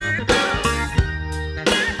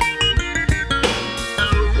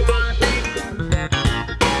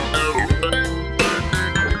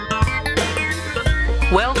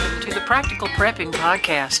Practical Prepping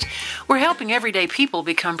Podcast. We're helping everyday people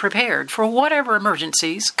become prepared for whatever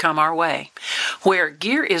emergencies come our way. Where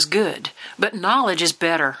gear is good, but knowledge is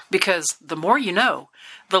better, because the more you know,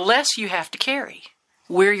 the less you have to carry.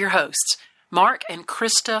 We're your hosts, Mark and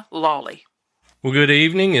Krista Lawley. Well, good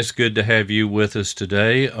evening. It's good to have you with us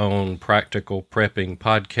today on Practical Prepping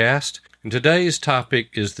Podcast. And today's topic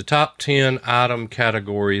is the top 10 item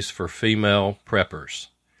categories for female preppers.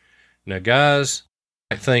 Now, guys,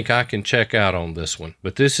 I think I can check out on this one,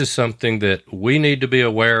 but this is something that we need to be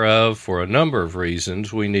aware of for a number of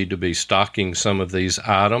reasons. We need to be stocking some of these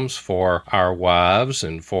items for our wives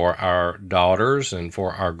and for our daughters and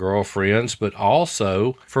for our girlfriends, but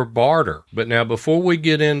also for barter. But now, before we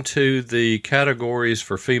get into the categories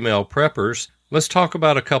for female preppers, let's talk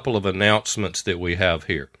about a couple of announcements that we have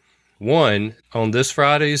here. One, on this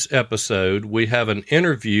Friday's episode, we have an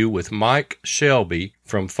interview with Mike Shelby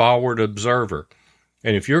from Forward Observer.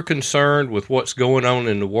 And if you're concerned with what's going on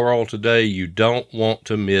in the world today, you don't want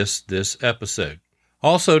to miss this episode.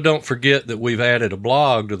 Also, don't forget that we've added a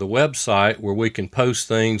blog to the website where we can post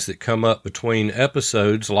things that come up between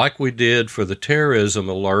episodes, like we did for the terrorism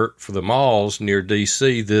alert for the malls near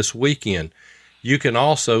D.C. this weekend. You can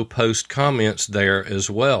also post comments there as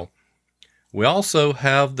well. We also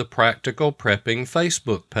have the Practical Prepping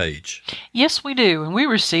Facebook page. Yes, we do. And we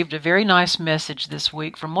received a very nice message this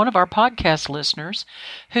week from one of our podcast listeners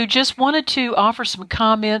who just wanted to offer some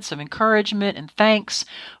comments of encouragement and thanks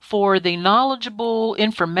for the knowledgeable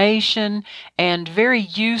information and very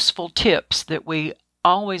useful tips that we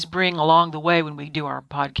always bring along the way when we do our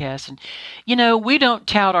podcast. And, you know, we don't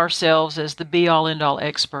tout ourselves as the be-all, end-all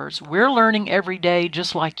experts. We're learning every day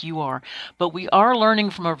just like you are, but we are learning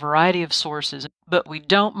from a variety of sources, but we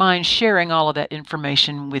don't mind sharing all of that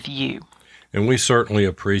information with you. And we certainly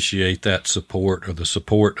appreciate that support, or the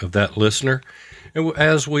support of that listener, and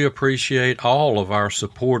as we appreciate all of our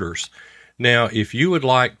supporters. Now, if you would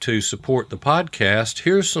like to support the podcast,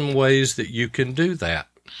 here's some ways that you can do that.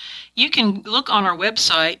 You can look on our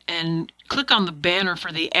website and click on the banner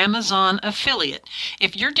for the Amazon affiliate.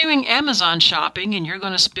 If you're doing Amazon shopping and you're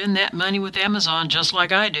going to spend that money with Amazon just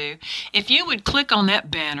like I do, if you would click on that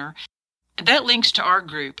banner, that links to our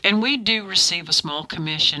group, and we do receive a small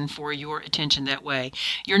commission for your attention that way.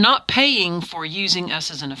 You're not paying for using us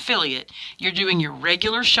as an affiliate. You're doing your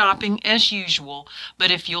regular shopping as usual, but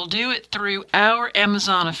if you'll do it through our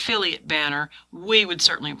Amazon affiliate banner, we would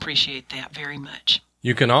certainly appreciate that very much.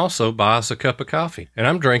 You can also buy us a cup of coffee, and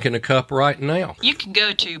I'm drinking a cup right now. You can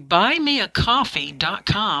go to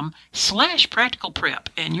buymeacoffee.com/practicalprep,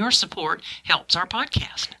 and your support helps our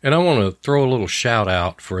podcast. And I want to throw a little shout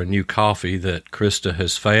out for a new coffee that Krista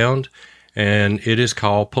has found, and it is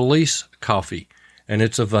called Police Coffee, and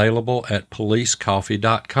it's available at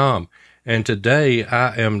policecoffee.com. And today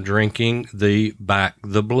I am drinking the Back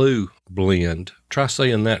the Blue blend. Try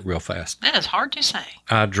saying that real fast. That is hard to say.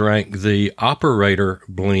 I drank the Operator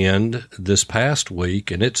blend this past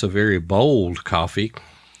week, and it's a very bold coffee.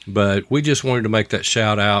 But we just wanted to make that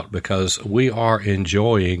shout out because we are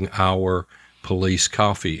enjoying our Police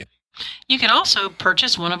Coffee. You can also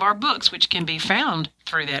purchase one of our books, which can be found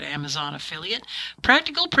through that Amazon affiliate,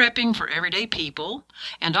 Practical Prepping for Everyday People,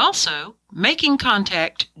 and also Making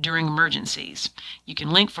Contact During Emergencies. You can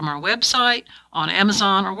link from our website, on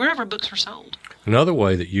Amazon, or wherever books are sold. Another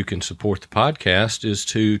way that you can support the podcast is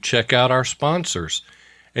to check out our sponsors.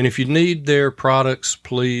 And if you need their products,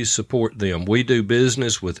 please support them. We do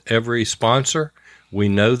business with every sponsor. We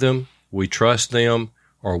know them, we trust them,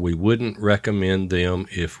 or we wouldn't recommend them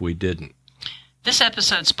if we didn't. This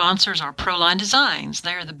episode's sponsors are Proline Designs.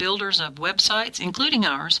 They are the builders of websites, including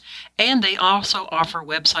ours, and they also offer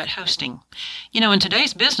website hosting. You know, in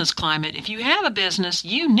today's business climate, if you have a business,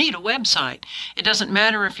 you need a website. It doesn't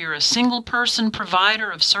matter if you're a single-person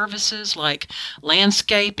provider of services like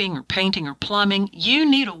landscaping or painting or plumbing. You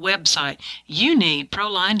need a website. You need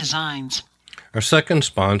Proline Designs. Our second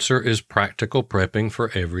sponsor is Practical Prepping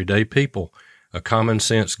for Everyday People, a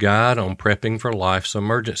common-sense guide on prepping for life's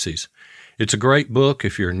emergencies. It's a great book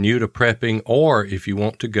if you're new to prepping or if you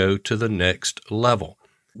want to go to the next level.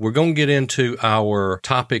 We're going to get into our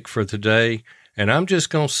topic for today, and I'm just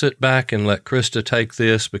going to sit back and let Krista take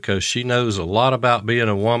this because she knows a lot about being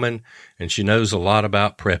a woman and she knows a lot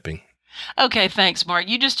about prepping. Okay, thanks, Mark.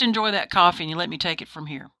 You just enjoy that coffee and you let me take it from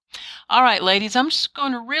here. All right, ladies, I'm just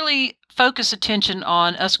going to really focus attention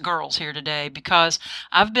on us girls here today because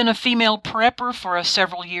I've been a female prepper for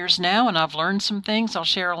several years now, and I've learned some things I'll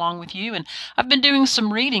share along with you. And I've been doing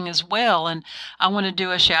some reading as well. And I want to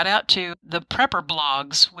do a shout out to the Prepper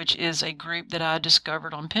Blogs, which is a group that I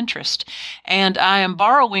discovered on Pinterest. And I am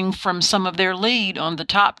borrowing from some of their lead on the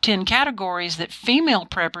top 10 categories that female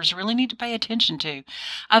preppers really need to pay attention to.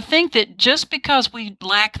 I think that just because we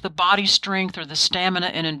lack the body strength or the stamina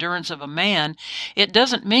and endurance of a man, it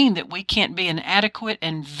doesn't mean that we can't be an adequate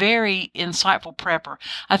and very insightful prepper.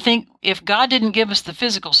 I think if God didn't give us the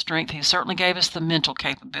physical strength, He certainly gave us the mental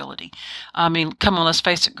capability. I mean, come on, let's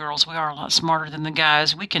face it, girls, we are a lot smarter than the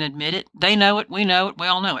guys. We can admit it. They know it. We know it. We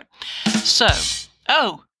all know it. So,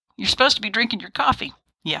 you're supposed to be drinking your coffee.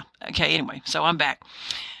 Yeah. Okay. Anyway, so I'm back.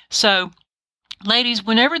 So, ladies,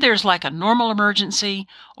 whenever there's like a normal emergency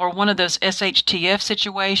or one of those SHTF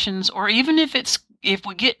situations, or even if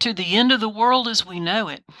we get to the end of the world as we know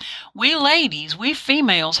it, we ladies, we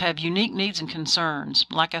females have unique needs and concerns.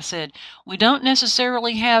 Like I said, we don't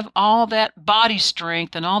necessarily have all that body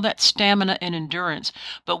strength and all that stamina and endurance,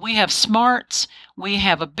 but we have smarts, we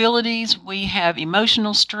have abilities, we have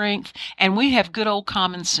emotional strength, and we have good old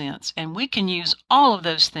common sense, and we can use all of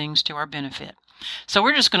those things to our benefit. So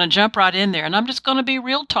we're just going to jump right in there, and I'm just going to be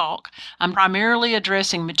real talk. I'm primarily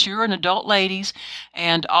addressing mature and adult ladies,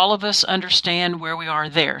 and all of us understand where we are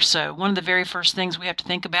there. So one of the very first things we have to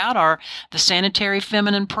think about are the sanitary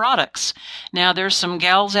feminine products. Now, there's some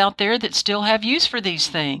gals out there that still have use for these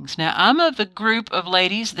things. Now, I'm of the group of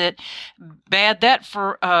ladies that bade that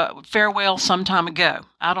for farewell some time ago.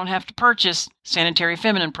 I don't have to purchase sanitary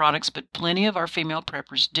feminine products, but plenty of our female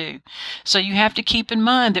preppers do. So you have to keep in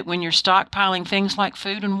mind that when you're stockpiling things like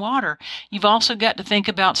food and water, you've also got to think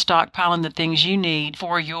about stockpiling the things you need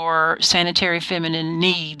for your sanitary feminine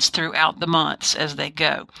needs throughout the months as they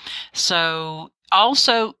go. So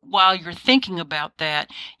also, while you're thinking about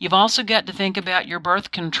that, you've also got to think about your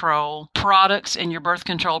birth control products and your birth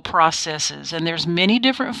control processes. And there's many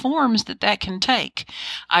different forms that can take.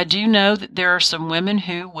 I do know that there are some women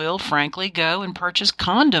who will, frankly, go and purchase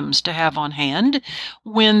condoms to have on hand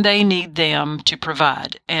when they need them to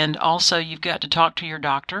provide. And also, you've got to talk to your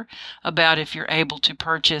doctor about if you're able to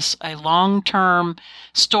purchase a long-term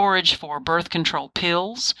storage for birth control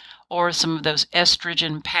pills or some of those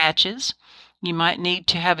estrogen patches. You might need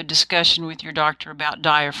to have a discussion with your doctor about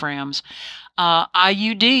diaphragms.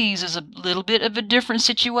 IUDs is a little bit of a different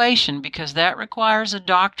situation because that requires a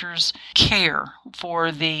doctor's care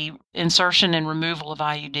for the insertion and removal of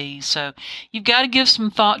IUDs. So you've got to give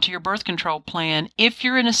some thought to your birth control plan if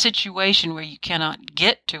you're in a situation where you cannot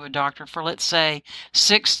get to a doctor for, let's say,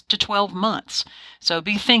 6 to 12 months. So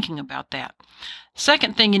be thinking about that.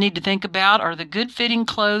 Second thing you need to think about are the good-fitting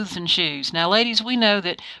clothes and shoes. Now, ladies, we know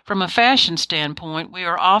that from a fashion standpoint, we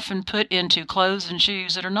are often put into clothes and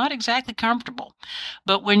shoes that are not exactly comfortable.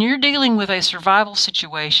 But when you're dealing with a survival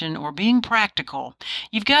situation or being practical,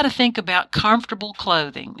 you've got to think about comfortable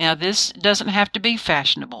clothing. Now, this doesn't have to be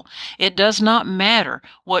fashionable. It does not matter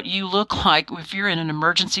what you look like if you're in an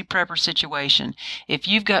emergency prepper situation. If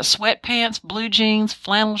you've got sweatpants, blue jeans,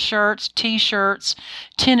 flannel shirts, t-shirts,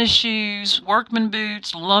 tennis shoes, workman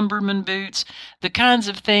boots, lumberman boots, the kinds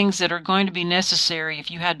of things that are going to be necessary if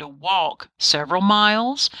you had to walk several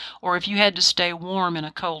miles or if you had to stay warm in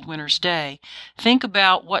a cold winter's day. Think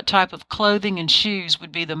about what type of clothing and shoes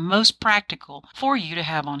would be the most practical for you to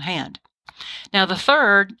have on hand. Now, the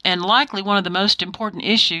third, and likely one of the most important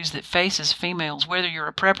issues that faces females, whether you're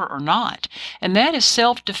a prepper or not, and that is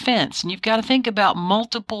self-defense. And you've got to think about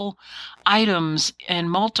multiple items and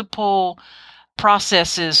multiple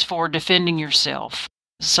processes for defending yourself.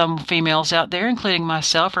 Some females out there, including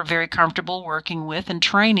myself, are very comfortable working with and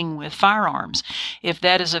training with firearms. If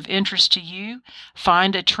that is of interest to you,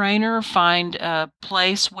 find a trainer, find a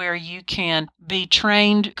place where you can be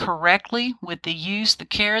trained correctly with the use, the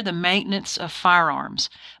care, the maintenance of firearms.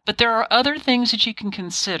 But there are other things that you can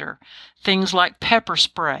consider, things like pepper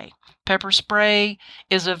spray. Pepper spray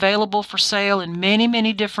is available for sale in many,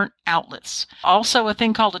 many different outlets. Also, a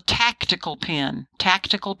thing called a tactical pen.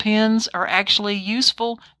 Tactical pens are actually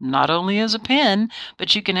useful not only as a pen,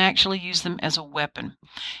 but you can actually use them as a weapon.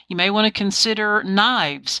 You may want to consider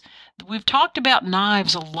knives. We've talked about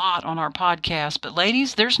knives a lot on our podcast, but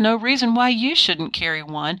ladies, there's no reason why you shouldn't carry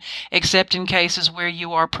one, except in cases where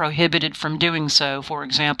you are prohibited from doing so, for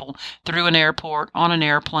example, through an airport, on an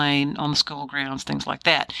airplane, on the school grounds, things like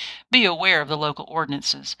that. Be aware of the local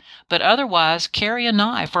ordinances. But otherwise, carry a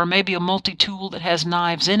knife or maybe a multi-tool that has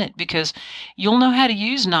knives in it, because you'll know how to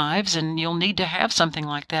use knives and you'll need to have something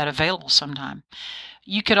like that available sometime.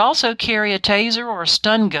 You could also carry a taser or a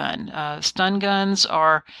stun gun. Stun guns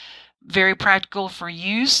are very practical for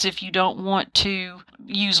use. If you don't want to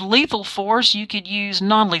use lethal force, you could use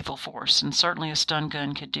non-lethal force, and certainly a stun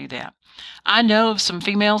gun could do that. I know of some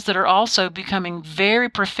females that are also becoming very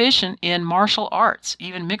proficient in martial arts,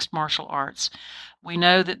 even mixed martial arts. We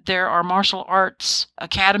know that there are martial arts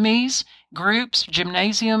academies, groups,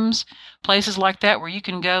 gymnasiums, places like that where you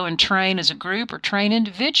can go and train as a group or train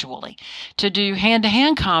individually to do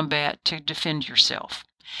hand-to-hand combat to defend yourself.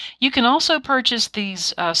 You can also purchase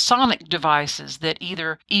these sonic devices that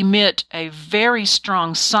either emit a very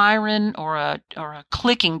strong siren or a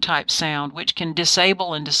clicking type sound, which can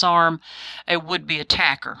disable and disarm a would-be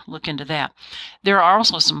attacker. Look into that. There are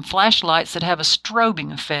also some flashlights that have a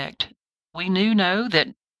strobing effect. We know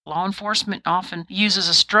that law enforcement often uses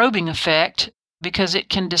a strobing effect because it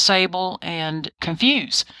can disable and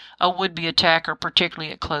confuse a would-be attacker,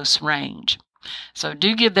 particularly at close range. So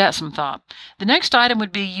do give that some thought. The next item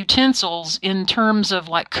would be utensils in terms of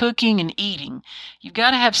like cooking and eating. You've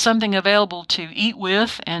got to have something available to eat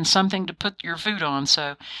with and something to put your food on.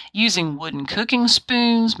 So using wooden cooking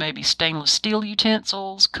spoons, maybe stainless steel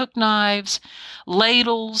utensils, cook knives,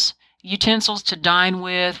 ladles, utensils to dine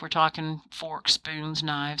with. We're talking forks, spoons,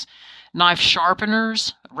 knives, knife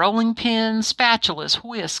sharpeners, rolling pins, spatulas,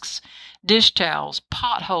 whisks, dish towels,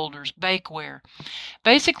 pot holders, bakeware.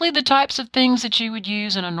 Basically the types of things that you would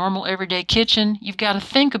use in a normal everyday kitchen. You've got to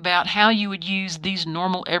think about how you would use these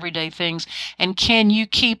normal everyday things, and can you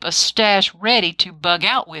keep a stash ready to bug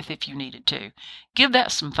out with if you needed to. Give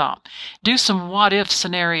that some thought. Do some what-if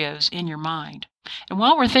scenarios in your mind. And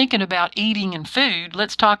while we're thinking about eating and food,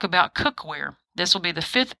 let's talk about cookware. This will be the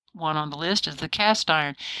fifth one on the list, is the cast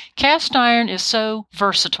iron. Cast iron is so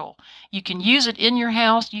versatile. You can use it in your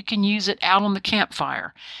house. You can use it out on the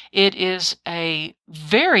campfire. It is a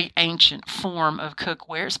very ancient form of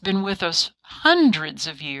cookware. It's been with us hundreds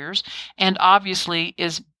of years and obviously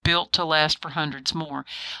is built to last for hundreds more.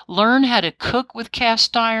 Learn how to cook with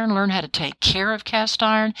cast iron, learn how to take care of cast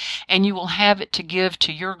iron, and you will have it to give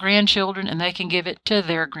to your grandchildren, and they can give it to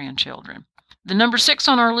their grandchildren. The number 6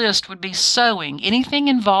 on our list would be sewing. Anything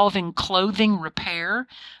involving clothing repair,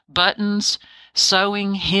 buttons,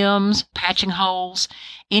 sewing, hems, patching holes,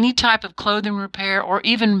 any type of clothing repair, or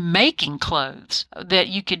even making clothes that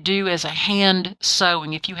you could do as a hand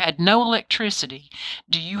sewing. If you had no electricity,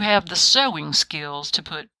 do you have the sewing skills to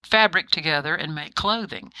put fabric together and make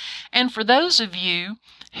clothing? And for those of you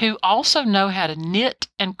who also know how to knit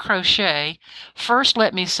and crochet, first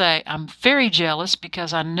let me say I'm very jealous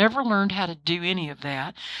because I never learned how to do any of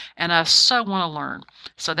that, and I so want to learn.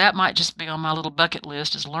 So that might just be on my little bucket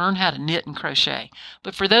list, is learn how to knit and crochet.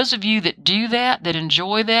 But for those of you that do that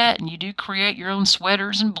enjoy that, and you do create your own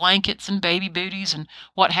sweaters and blankets and baby booties and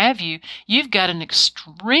what have you, you've got an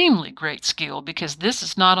extremely great skill, because this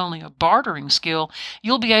is not only a bartering skill,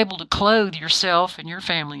 you'll be able to clothe yourself and your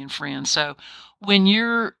family and friends. So when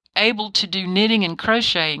you're able to do knitting and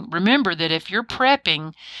crocheting, remember that if you're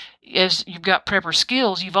prepping, as you've got prepper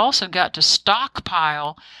skills, you've also got to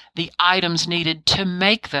stockpile the items needed to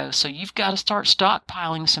make those. So you've got to start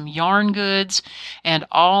stockpiling some yarn goods and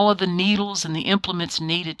all of the needles and the implements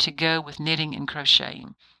needed to go with knitting and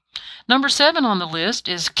crocheting. Number 7 on the list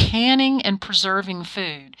is canning and preserving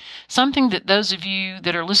food, something that those of you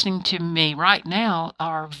that are listening to me right now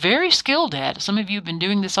are very skilled at. Some of you have been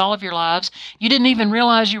doing this all of your lives. You didn't even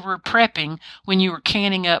realize you were prepping when you were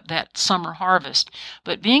canning up that summer harvest.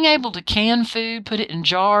 But being able to can food, put it in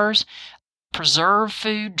jars, preserve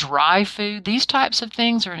food, dry food, these types of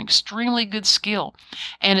things are an extremely good skill.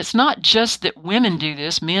 And it's not just that women do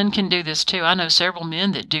this, men can do this too. I know several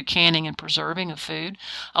men that do canning and preserving of food.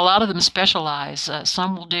 A lot of them specialize.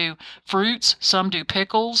 Some will do fruits, some do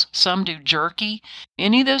pickles, some do jerky.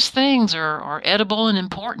 Any of those things are edible and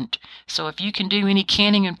important. So if you can do any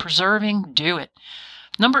canning and preserving, do it.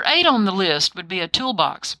 Number 8 on the list would be a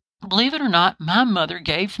toolbox. Believe it or not, my mother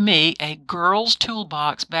gave me a girl's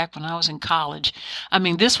toolbox back when I was in college. I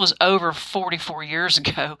mean, this was over 44 years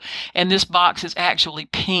ago, and this box is actually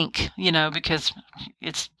pink, because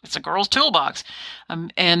it's a girl's toolbox.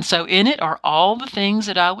 And so in it are all the things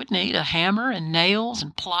that I would need, a hammer and nails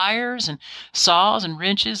and pliers and saws and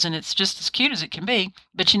wrenches, and it's just as cute as it can be.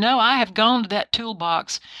 But I have gone to that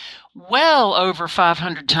toolbox well over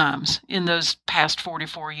 500 times in those past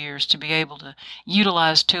 44 years to be able to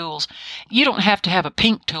utilize tools. You don't have to have a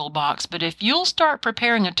pink toolbox, but if you'll start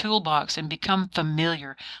preparing a toolbox and become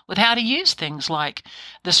familiar with how to use things like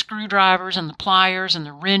the screwdrivers and the pliers and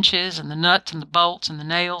the wrenches and the nuts and the bolts and the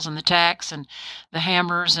nails and the tacks and the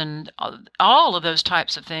hammers and all of those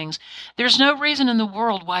types of things, there's no reason in the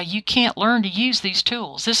world why you can't learn to use these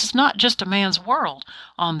tools. This is not just a man's world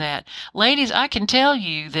on that. Ladies, I can tell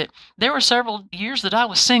you that there were several years that I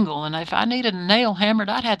was single, and if I needed a nail hammered,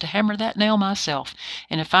 I'd had to hammer that nail myself.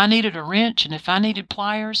 And if I needed a wrench and if I needed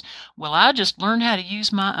pliers, well, I just learned how to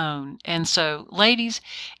use my own. And so, ladies,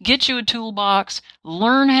 get you a toolbox,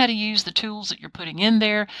 learn how to use the tools that you're putting in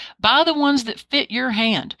there, buy the ones that fit your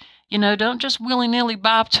hand. Don't just willy-nilly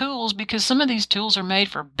buy tools, because some of these tools are made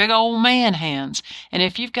for big old man hands. And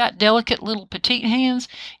if you've got delicate little petite hands,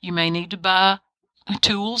 you may need to buy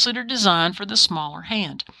tools that are designed for the smaller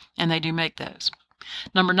hand, and they do make those.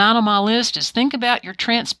 Number 9 on my list is think about your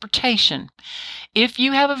transportation. If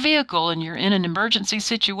you have a vehicle and you're in an emergency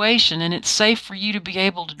situation and it's safe for you to be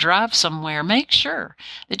able to drive somewhere, make sure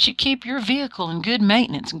that you keep your vehicle in good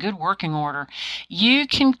maintenance and good working order. You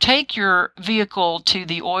can take your vehicle to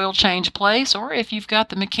the oil change place, or if you've got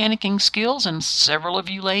the mechanicking skills, and several of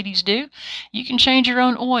you ladies do, you can change your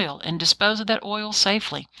own oil and dispose of that oil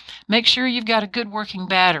safely. Make sure you've got a good working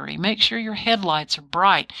battery. Make sure your headlights are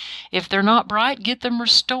bright. If they're not bright, get them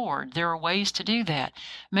restored. There are ways to do that.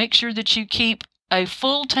 Make sure that you keep a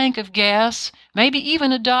full tank of gas, maybe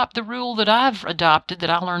even adopt the rule that I've adopted that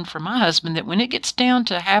I learned from my husband, that when it gets down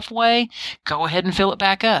to halfway, go ahead and fill it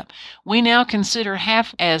back up. We now consider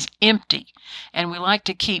half as empty, and we like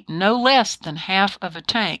to keep no less than half of a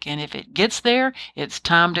tank, and if it gets there, it's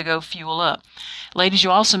time to go fuel up. Ladies,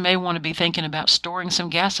 you also may want to be thinking about storing some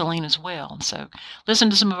gasoline as well, and so listen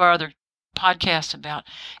to some of our other podcasts about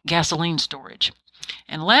gasoline storage.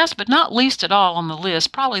 And last but not least at all on the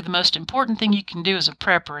list, probably the most important thing you can do as a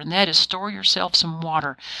prepper, and that is store yourself some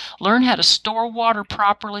water. Learn how to store water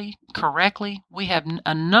properly, correctly. We have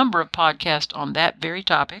a number of podcasts on that very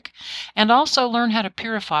topic. And also learn how to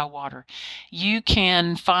purify water. You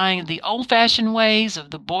can find the old-fashioned ways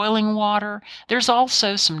of the boiling water. There's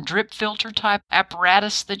also some drip filter type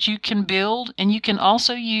apparatus that you can build, and you can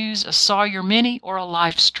also use a Sawyer Mini or a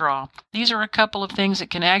Life Straw. These are a couple of things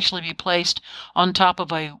that can actually be placed on top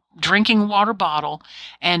of a drinking water bottle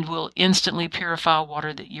and will instantly purify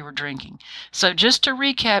water that you are drinking. So just to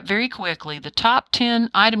recap very quickly, the top 10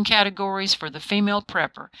 item categories for the female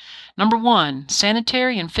prepper. Number 1,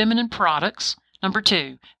 sanitary and feminine products. Number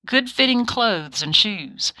 2, good-fitting clothes and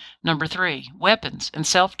shoes. Number 3, weapons and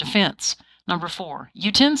self-defense. Number 4,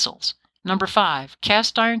 utensils. Number 5,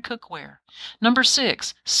 cast iron cookware. Number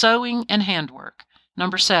 6, sewing and handwork.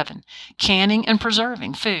 Number 7, canning and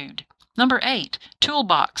preserving food. Number 8,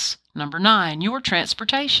 toolbox. Number 9, your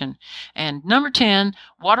transportation. And number 10,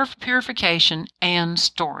 water purification and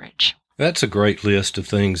storage. That's a great list of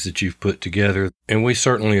things that you've put together, and we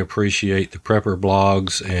certainly appreciate the prepper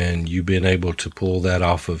blogs and you being able to pull that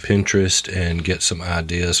off of Pinterest and get some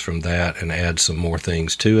ideas from that and add some more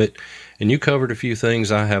things to it. And you covered a few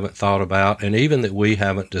things I haven't thought about and even that we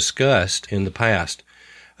haven't discussed in the past.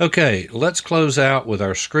 Okay, let's close out with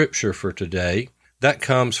our scripture for today. That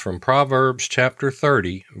comes from Proverbs chapter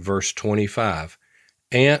 30, verse 25.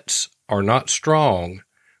 Ants are not strong,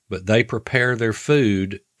 but they prepare their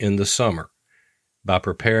food in the summer. By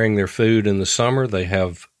preparing their food in the summer, they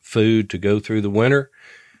have food to go through the winter.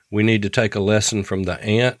 We need to take a lesson from the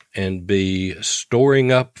ant and be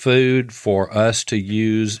storing up food for us to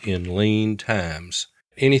use in lean times.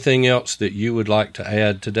 Anything else that you would like to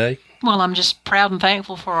add today? Well, I'm just proud and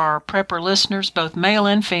thankful for our prepper listeners, both male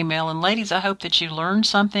and female. And ladies, I hope that you learned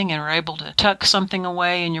something and are able to tuck something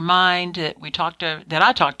away in your mind that I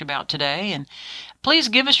talked about today. And please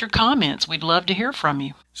give us your comments. We'd love to hear from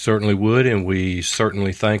you. Certainly would, and we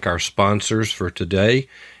certainly thank our sponsors for today,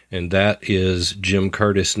 and that is Jim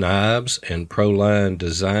Curtis Knives and Proline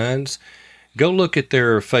Designs. Go look at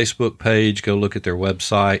their Facebook page, go look at their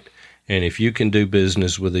website. And if you can do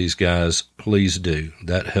business with these guys, please do.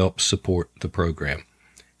 That helps support the program.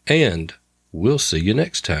 And we'll see you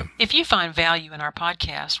next time. If you find value in our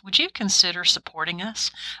podcast, would you consider supporting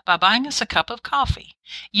us by buying us a cup of coffee?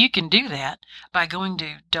 You can do that by going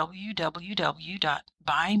to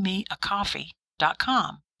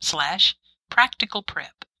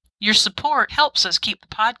www.buymeacoffee.com/practicalprep. Your support helps us keep the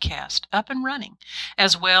podcast up and running,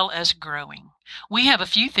 as well as growing. We have a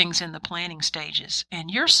few things in the planning stages, and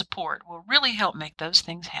your support will really help make those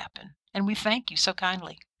things happen. And we thank you so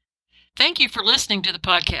kindly. Thank you for listening to the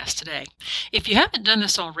podcast today. If you haven't done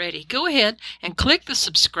this already, go ahead and click the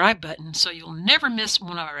subscribe button so you'll never miss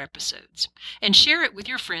one of our episodes, and share it with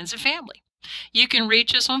your friends and family. You can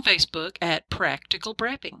reach us on Facebook at Practical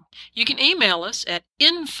Prepping. You can email us at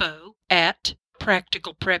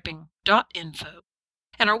info@practicalprepping.info.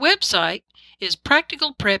 And our website is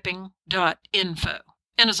practicalprepping.info.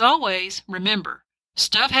 And as always, remember,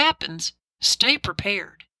 stuff happens. Stay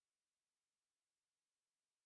prepared.